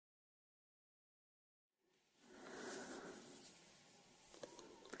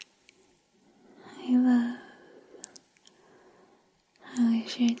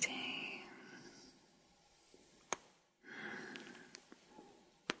was your day?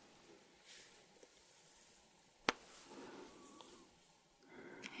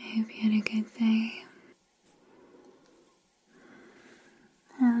 I hope you had a good day.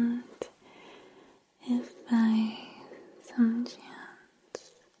 And if by some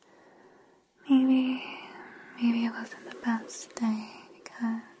chance, maybe it wasn't the best day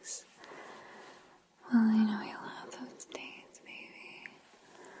because, well, I know you'll have those days, baby.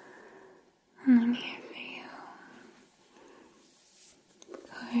 And I'm here for you. Of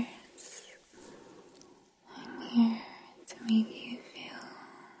course, I'm here to make you feel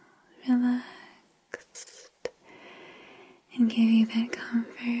relaxed and give you that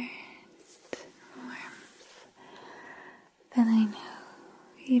comfort, warmth that I know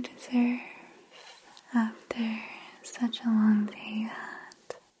you deserve after such a long day you had.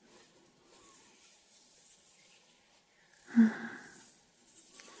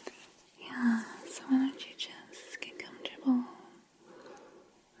 Yeah, so why don't you just get comfortable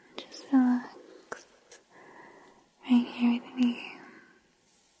and just relax right here with me.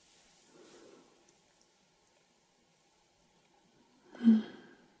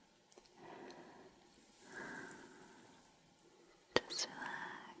 Just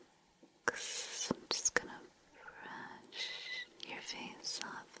relax. I'm just gonna brush your face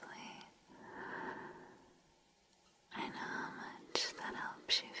softly. I know how much that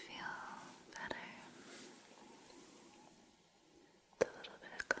helps you feel better. With a little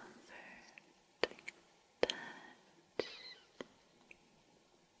bit of comfort, touch.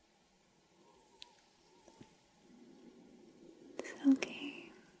 It's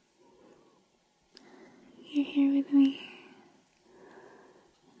okay. You're here with me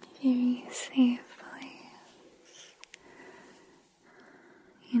in a very safe place.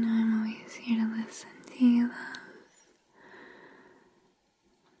 You know I'm always here to listen to you, love.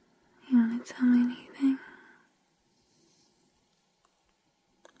 You want to tell me anything?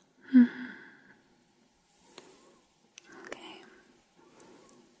 Okay.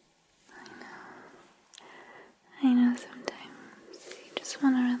 I know sometimes you just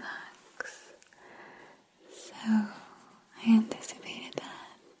want to relax. So, I anticipated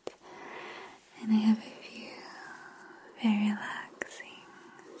that. And I have a few very relaxing,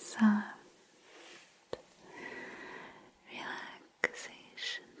 soft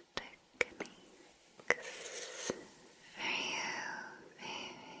relaxation techniques for you,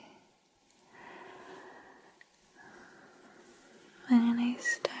 baby. Why don't I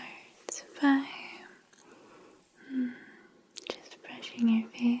start by just brushing your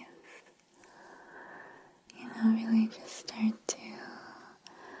face? Really just start to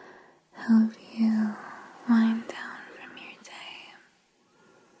help you wind down from your day.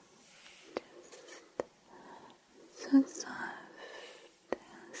 Just so soft,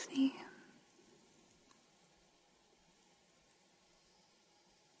 see?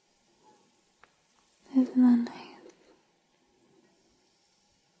 Isn't that nice?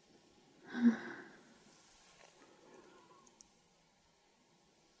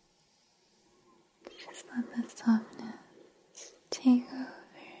 Just let the softness take over.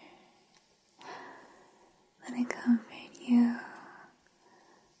 Let it comfort you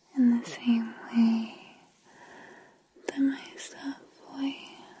in the same way that my soft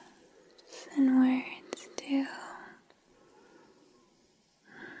voice and words do.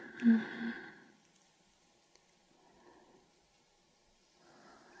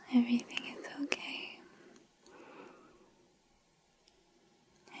 Everything is okay.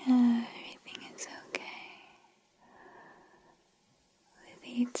 Everything is okay. With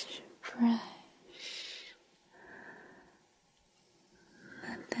each brush,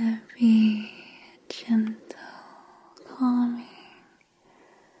 let there be a gentle, calming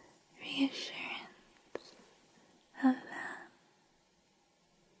reassurance of that.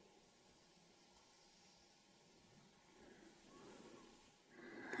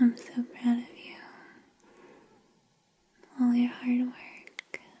 I'm so proud of you. All your hard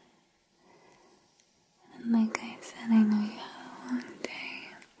work. And like I said, I know you had a long day.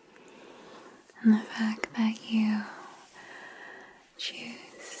 And the fact that you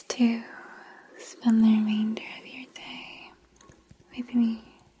choose to spend the remainder of your day with me,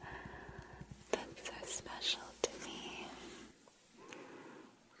 that's so special to me.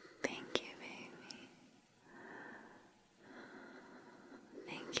 Thank you, baby.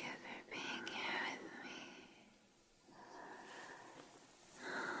 Thank you for being here with me.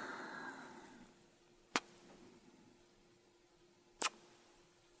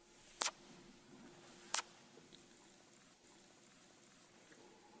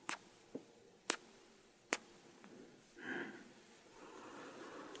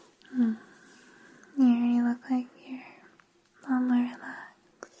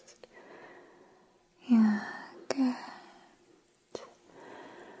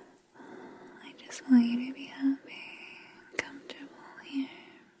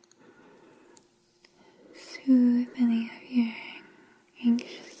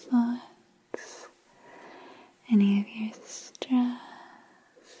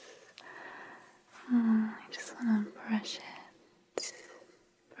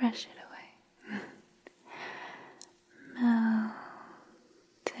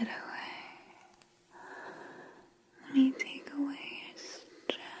 it away. Let me take away your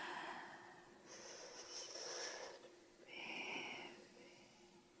stress.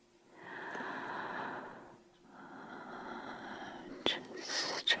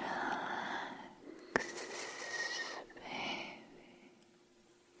 Just relax, baby.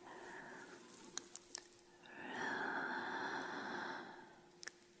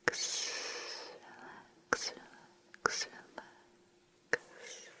 Relax, relax, relax.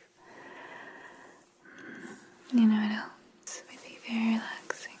 You know what else would be very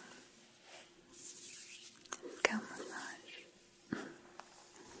relaxing? Scalp massage.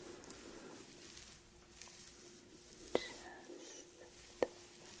 Just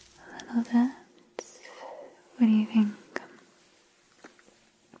a little bit. What do you think?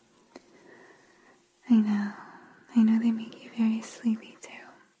 I know they make you very sleepy too.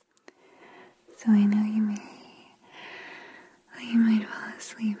 So I know you might fall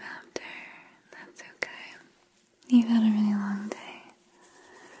asleep after. That's okay. You've had a really long day.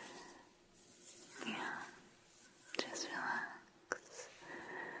 Yeah, just relax.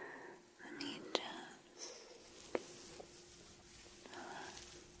 Let me just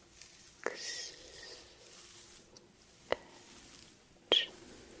relax.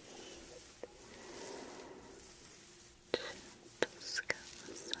 Gentle scalp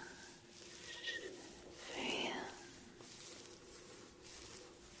massage for you.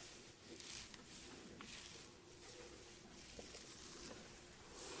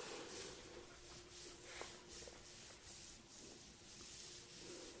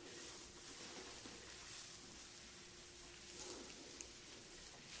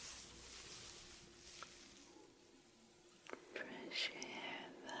 Brush your hair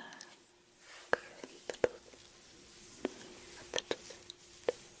back a little bit.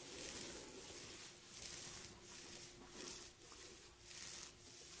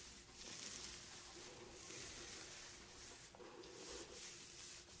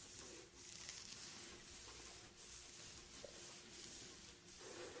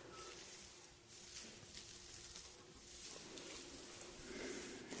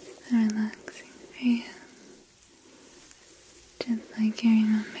 So relaxing for you, just like you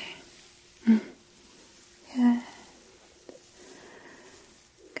remember. Good.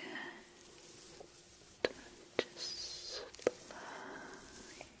 Good. Just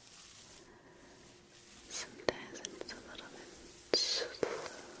slowly. Sometimes it's a little bit slow.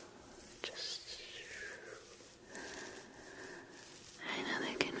 Just. I know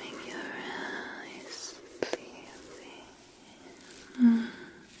that can make you really sleepy.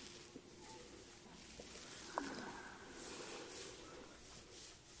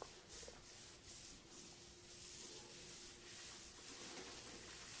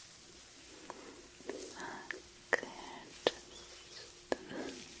 Good.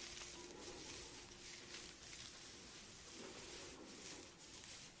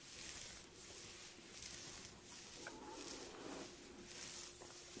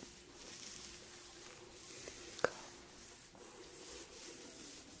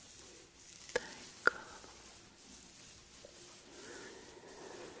 Go.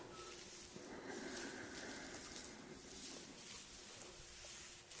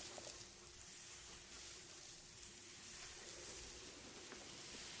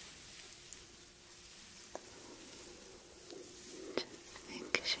 Just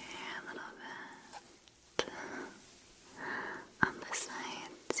fix your hair a little bit on the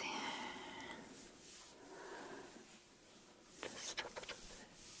sides here. Just a little bit.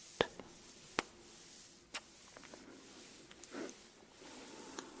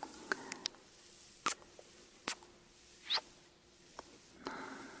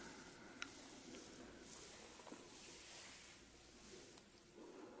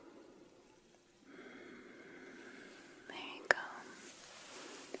 There you go.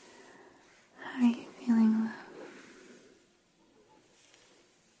 How are you feeling, love?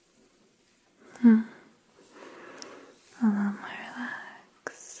 A lot more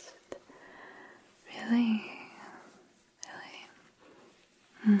relaxed. Really?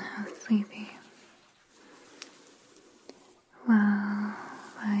 How sleepy? Well,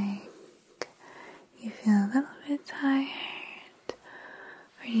 like, you feel a little bit tired?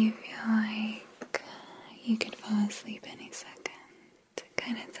 Or do you feel like you could fall asleep any second?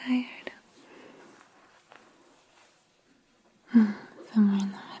 Kind of tired? Somewhere in the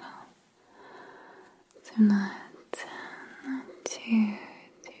middle. So not too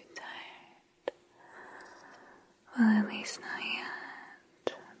tired. Well, at least not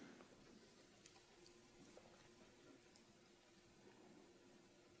yet.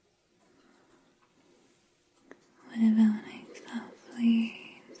 What about when I softly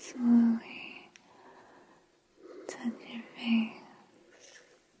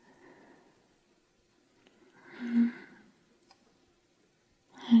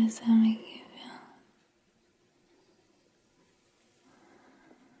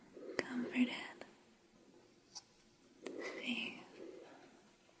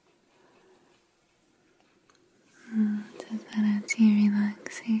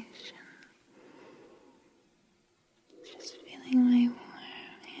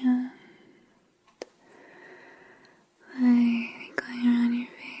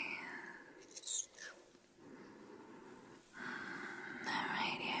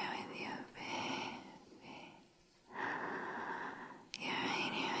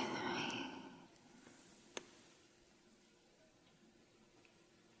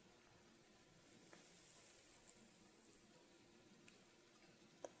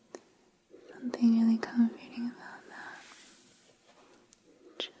something really comforting about that.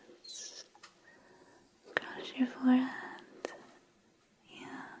 Just across your forehead.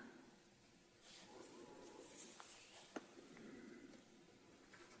 Yeah.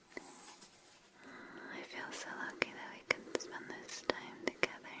 I feel so lucky that we can spend this time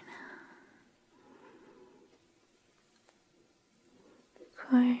together now. Of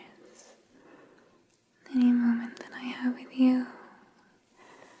course, any moment that I have with you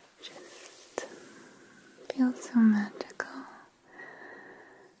just feels so magical.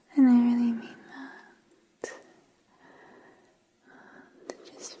 And I really mean that. To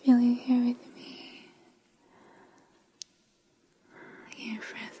just feel you here with me. Your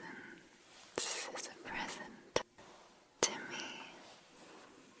presence is a present to me.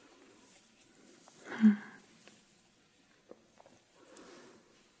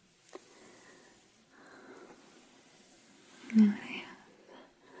 You know what I have?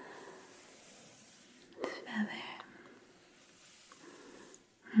 This feather.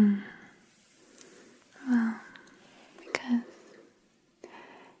 Well, because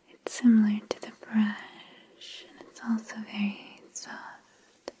it's similar to the brush, and it's also very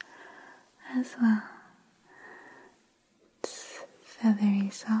soft as well. It's feathery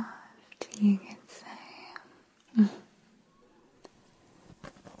soft, you could say.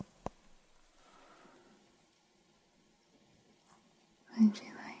 Would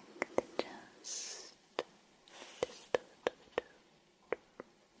you like to just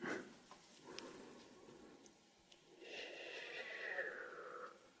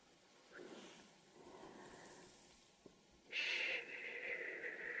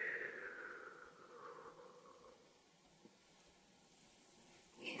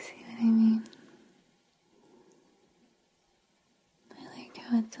you see what I mean? I like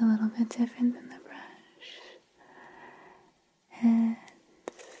how it's a little bit different than the brush.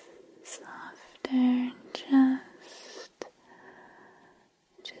 It's softer and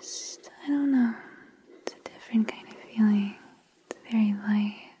just, I don't know, it's a different kind of feeling. It's very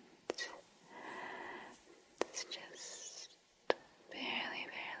light. It's just barely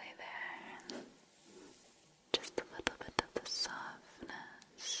there. Just a little bit of the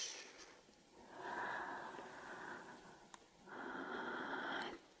softness.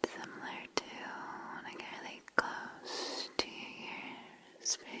 It's similar to when I get really close to your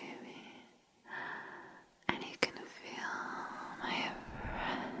ears, baby. And you can feel my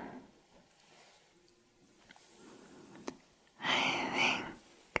breath. I think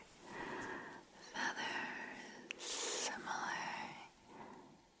feather is similar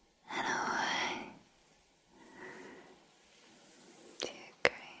in a way. Do you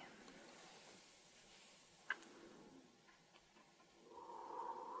agree?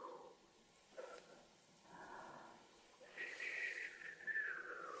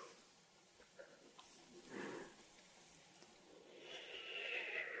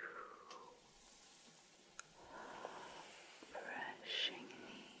 Brushing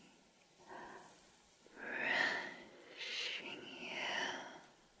me, brushing you,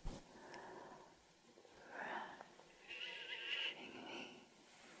 brushing me,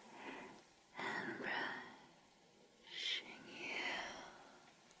 and brushing you.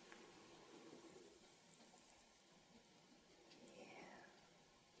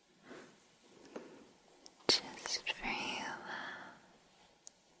 Just for you,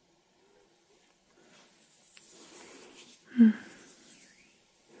 love.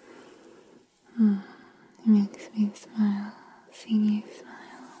 It makes me smile, seeing you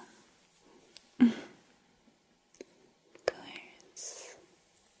smile. Of course.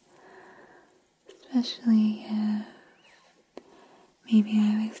 Especially if maybe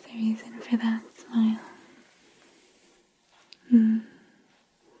I was the reason for that smile.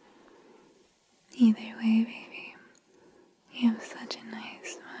 Either way, baby, you have such a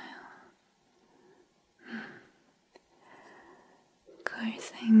nice smile. Of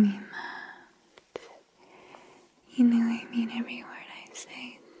course I mean that. You know I mean every word I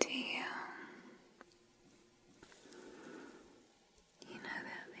say to you. You know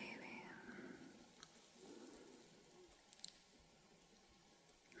that, baby.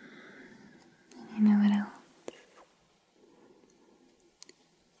 And you know what else?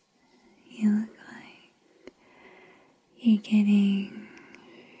 You look like you're getting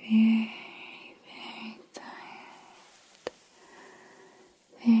very, very tired.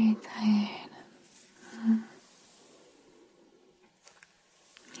 Very tired.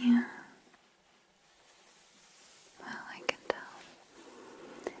 Yeah. Well, I can tell.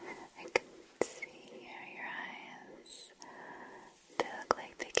 I can see your eyes. They look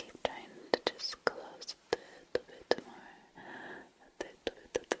like they keep trying to just close a little bit more. A little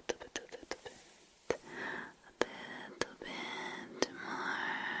bit.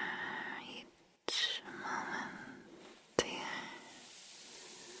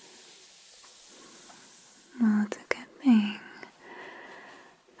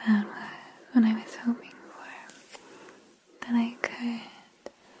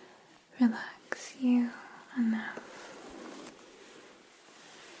 relax you enough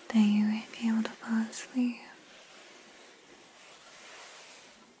that you might be able to fall asleep.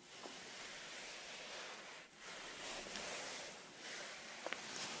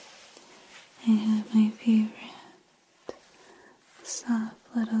 I have my favorite soft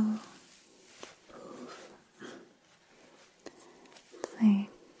little poof. It's like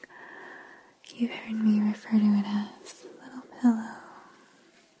you've heard me refer to it as a little pillow.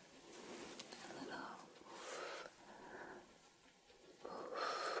 A little poof,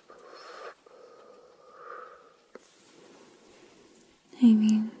 poof. I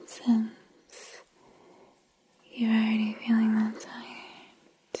mean, since you're already feeling that tired,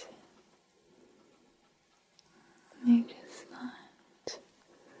 I just thought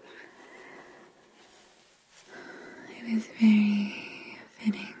it was very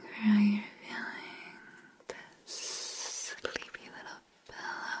fitting for how you're feeling. This sleepy little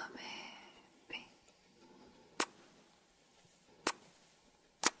pillow, baby.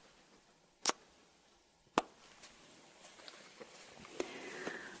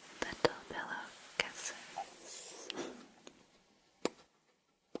 Little pillow kisses.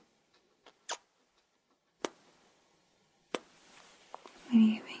 What do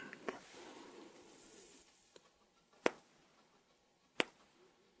you think?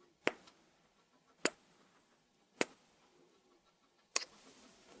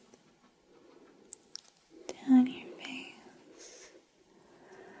 Down your face,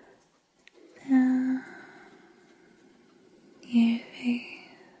 down your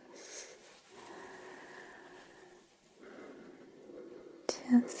face,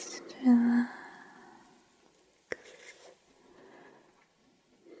 just relax,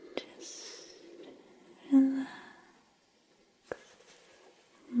 just relax.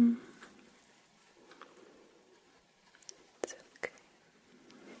 It's okay.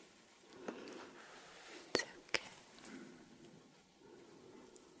 It's okay.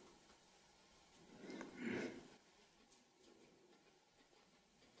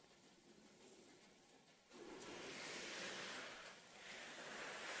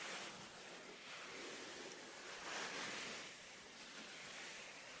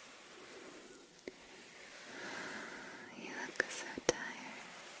 You look so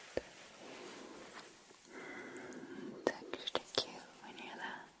tired. It's extra cute when you're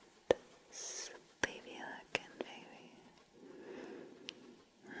that sleepy looking, baby.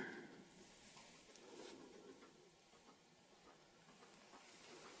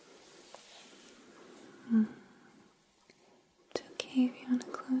 It's okay if you want to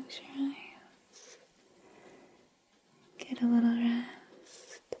close your eyes. Get a little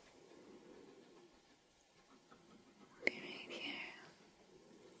rest. I'll be right here.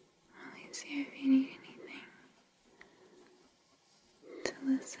 Always here if you need anything. To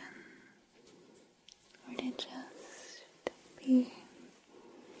listen. Or to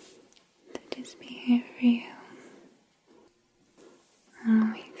just be here for you. I'm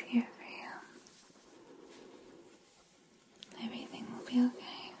always here for you. Everything will be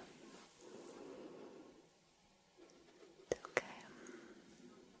okay.